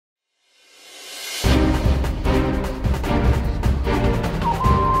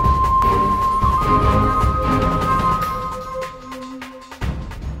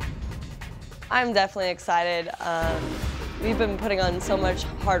I'm definitely excited. We've been putting on so much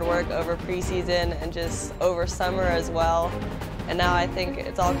hard work over preseason and just over summer as well. And now I think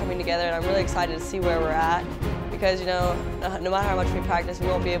it's all coming together, and I'm really excited to see where we're at. Because, you know, no matter how much we practice, we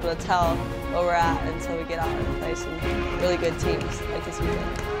won't be able to tell where we're at until we get out and play some really good teams like this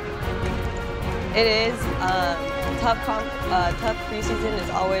weekend. It is tough preseason is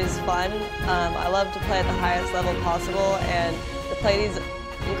always fun. I love to play at the highest level possible, and to play these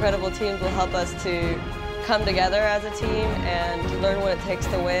incredible teams will help us to come together as a team and learn what it takes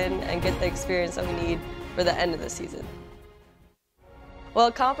to win and get the experience that we need for the end of the season.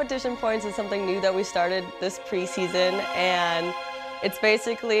 Well, competition points is something new that we started this preseason, and it's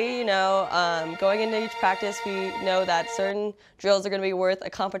basically, you know, going into each practice, we know that certain drills are going to be worth a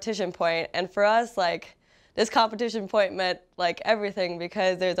competition point, and for us, like, this competition point meant like everything,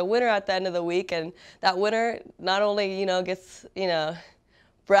 because there's a winner at the end of the week, and that winner not only, you know, gets, you know,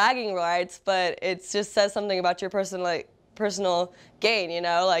 bragging rights, but it just says something about your personal gain, you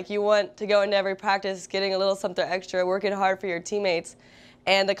know? Like, you want to go into every practice getting a little something extra, working hard for your teammates.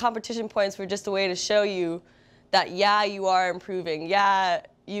 And the competition points were just a way to show you that, yeah, you are improving. Yeah,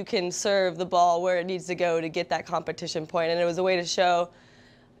 you can serve the ball where it needs to go to get that competition point. And it was a way to show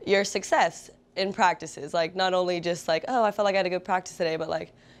your success in practices. Like, not only just like, oh, I felt like I had a good practice today, but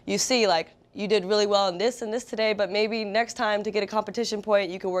like, you see, like, you did really well in this and this today, but maybe next time to get a competition point,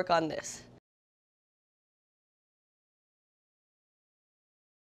 you can work on this.